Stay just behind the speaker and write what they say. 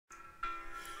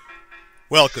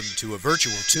Welcome to a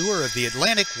virtual tour of the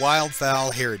Atlantic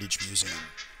Wildfowl Heritage Museum.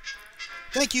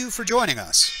 Thank you for joining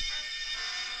us.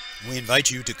 We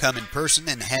invite you to come in person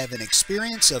and have an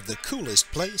experience of the coolest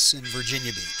place in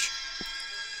Virginia Beach.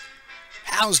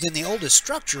 Housed in the oldest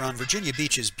structure on Virginia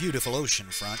Beach's beautiful ocean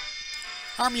front,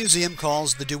 our museum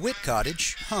calls the DeWitt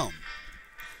Cottage home.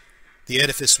 The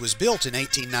edifice was built in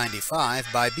 1895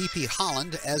 by B.P.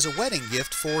 Holland as a wedding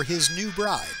gift for his new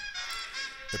bride.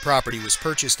 The property was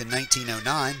purchased in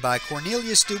 1909 by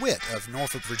Cornelius DeWitt of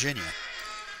Norfolk, Virginia,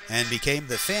 and became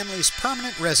the family's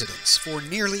permanent residence for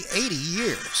nearly 80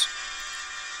 years.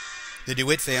 The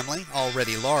DeWitt family,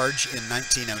 already large in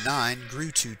 1909,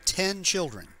 grew to 10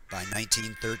 children by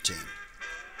 1913.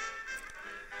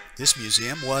 This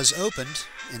museum was opened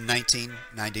in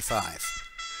 1995.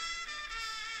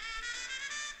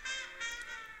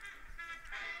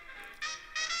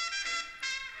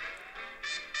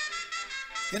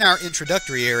 In our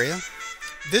introductory area,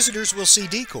 visitors will see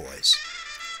decoys,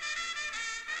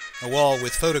 a wall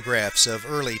with photographs of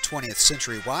early 20th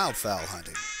century wildfowl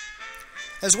hunting,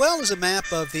 as well as a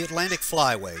map of the Atlantic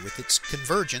Flyway with its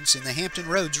convergence in the Hampton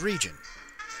Roads region.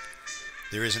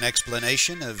 There is an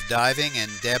explanation of diving and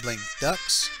dabbling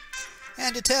ducks,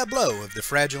 and a tableau of the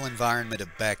fragile environment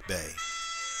of Back Bay.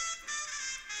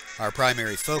 Our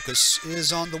primary focus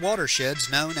is on the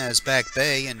watersheds known as Back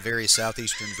Bay in very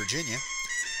southeastern Virginia,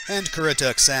 and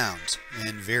Currituck Sound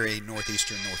in very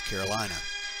northeastern North Carolina.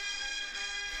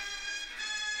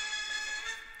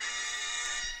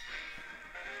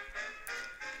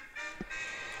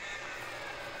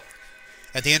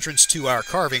 At the entrance to our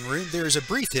carving room, there is a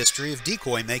brief history of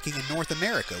decoy making in North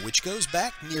America, which goes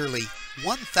back nearly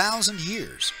 1,000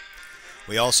 years.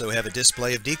 We also have a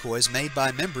display of decoys made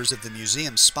by members of the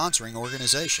museum's sponsoring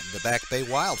organization, the Back Bay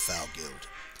Wildfowl Guild.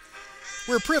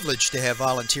 We're privileged to have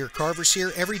volunteer carvers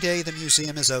here every day the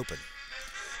museum is open.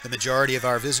 The majority of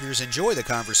our visitors enjoy the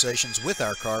conversations with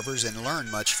our carvers and learn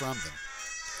much from them.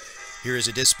 Here is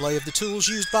a display of the tools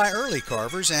used by early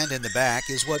carvers, and in the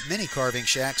back is what many carving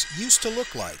shacks used to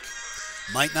look like.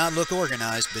 Might not look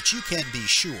organized, but you can be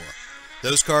sure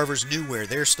those carvers knew where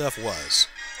their stuff was.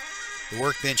 The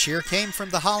workbench here came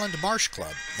from the Holland Marsh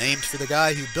Club, named for the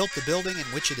guy who built the building in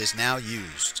which it is now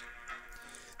used.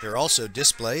 There are also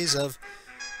displays of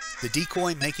the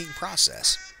decoy making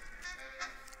process.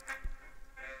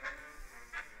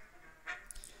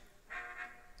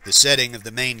 The setting of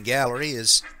the main gallery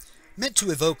is meant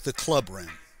to evoke the club room,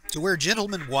 to where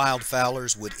gentlemen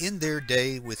wildfowlers would end their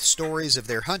day with stories of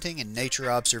their hunting and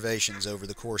nature observations over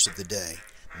the course of the day.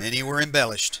 Many were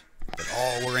embellished, but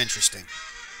all were interesting.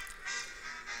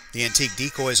 The antique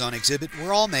decoys on exhibit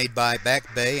were all made by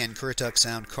Back Bay and Currituck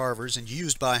Sound carvers and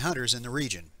used by hunters in the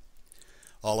region.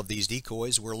 All of these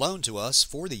decoys were loaned to us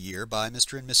for the year by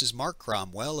Mr. and Mrs. Mark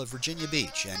Cromwell of Virginia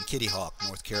Beach and Kitty Hawk,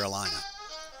 North Carolina.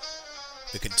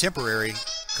 The contemporary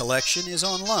collection is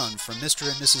on loan from Mr.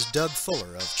 and Mrs. Doug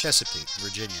Fuller of Chesapeake,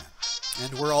 Virginia,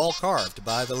 and were all carved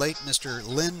by the late Mr.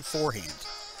 Lynn Forehand,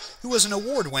 who was an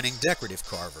award-winning decorative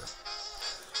carver.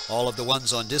 All of the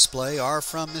ones on display are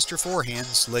from Mr.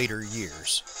 Forehand's later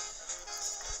years.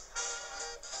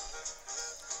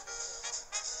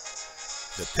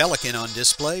 The pelican on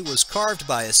display was carved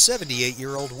by a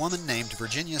 78-year-old woman named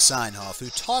Virginia Seinhoff, who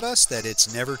taught us that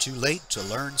it's never too late to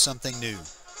learn something new.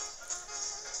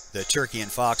 The turkey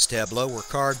and fox tableau were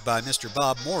carved by Mr.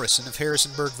 Bob Morrison of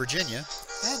Harrisonburg, Virginia,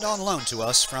 and on loan to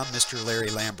us from Mr. Larry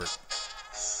Lambert.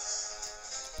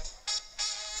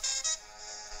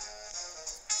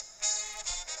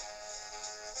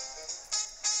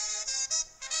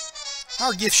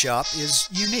 Our gift shop is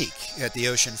unique at the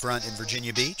oceanfront in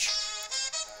Virginia Beach.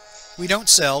 We don't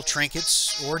sell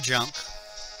trinkets or junk.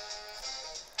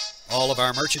 All of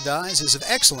our merchandise is of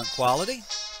excellent quality,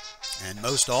 and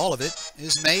most all of it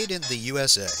is made in the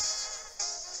USA.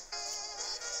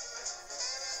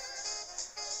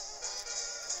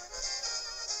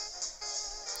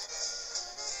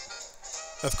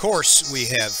 Of course, we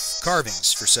have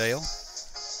carvings for sale,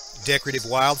 decorative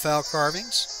wildfowl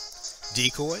carvings,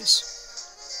 decoys,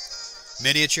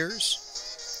 miniatures,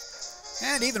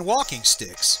 and even walking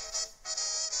sticks.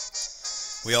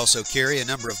 We also carry a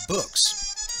number of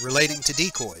books relating to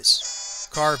decoys,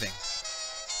 carving,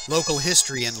 local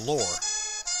history and lore,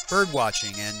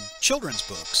 birdwatching, and children's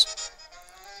books.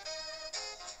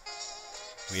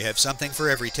 We have something for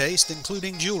every taste,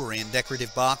 including jewelry in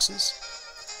decorative boxes,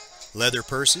 leather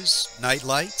purses, night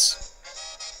lights,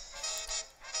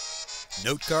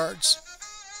 note cards,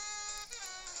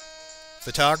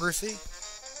 photography,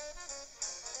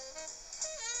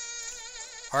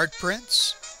 art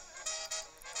prints,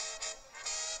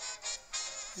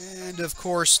 and of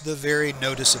course the very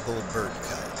noticeable bird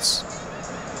kites.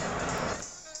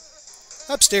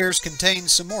 Upstairs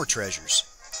contains some more treasures.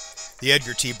 The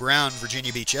Edgar T. Brown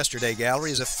Virginia Beach Yesterday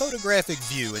Gallery is a photographic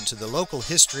view into the local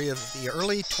history of the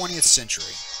early 20th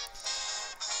century,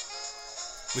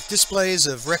 with displays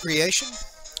of recreation,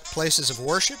 places of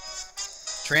worship,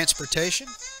 transportation,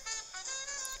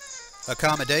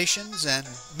 accommodations, and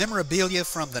memorabilia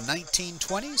from the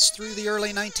 1920s through the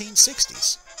early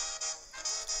 1960s.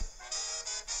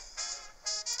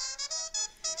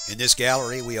 In this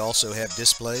gallery, we also have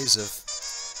displays of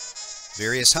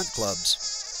various hunt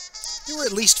clubs. There were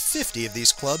at least 50 of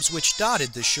these clubs which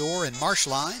dotted the shore and marsh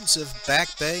lines of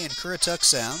Back Bay and Currituck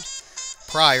Sound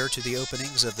prior to the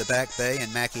openings of the Back Bay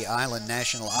and Mackay Island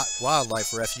National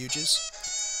Wildlife Refuges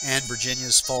and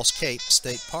Virginia's False Cape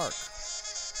State Park.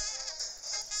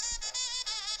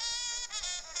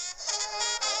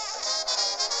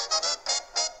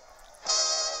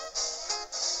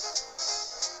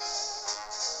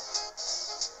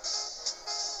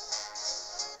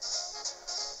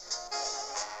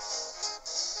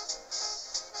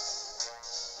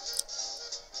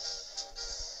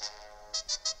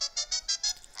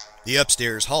 The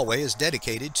upstairs hallway is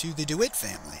dedicated to the DeWitt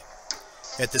family.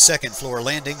 At the second floor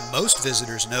landing, most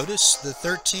visitors notice the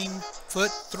 13-foot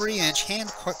 3-inch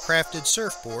handcrafted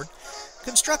surfboard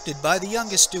constructed by the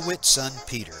youngest DeWitt son,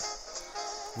 Peter.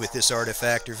 With this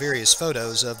artifact are various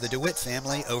photos of the DeWitt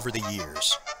family over the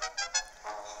years.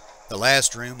 The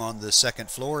last room on the second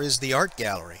floor is the art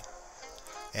gallery.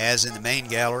 As in the main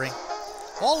gallery,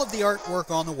 all of the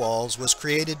artwork on the walls was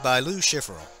created by Lou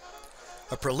Schifferl,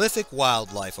 a prolific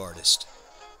wildlife artist.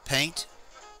 Paint,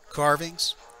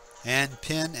 carvings, and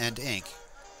pen and ink.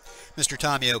 Mr.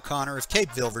 Tommy O'Connor of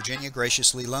Capeville, Virginia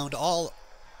graciously loaned all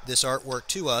this artwork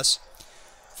to us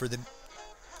for the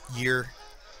year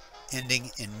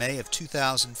ending in May of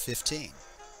 2015.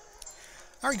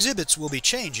 Our exhibits will be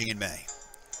changing in May,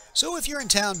 so if you're in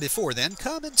town before then,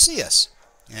 come and see us.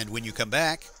 And when you come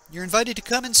back, you're invited to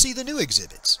come and see the new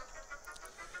exhibits.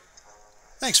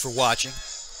 Thanks for watching.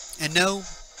 And know,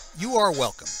 you are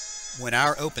welcome when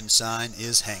our open sign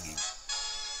is hanging.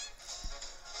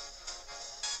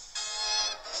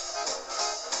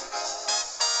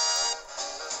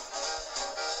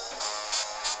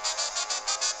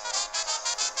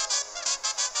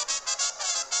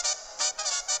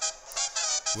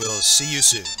 We'll see you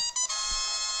soon.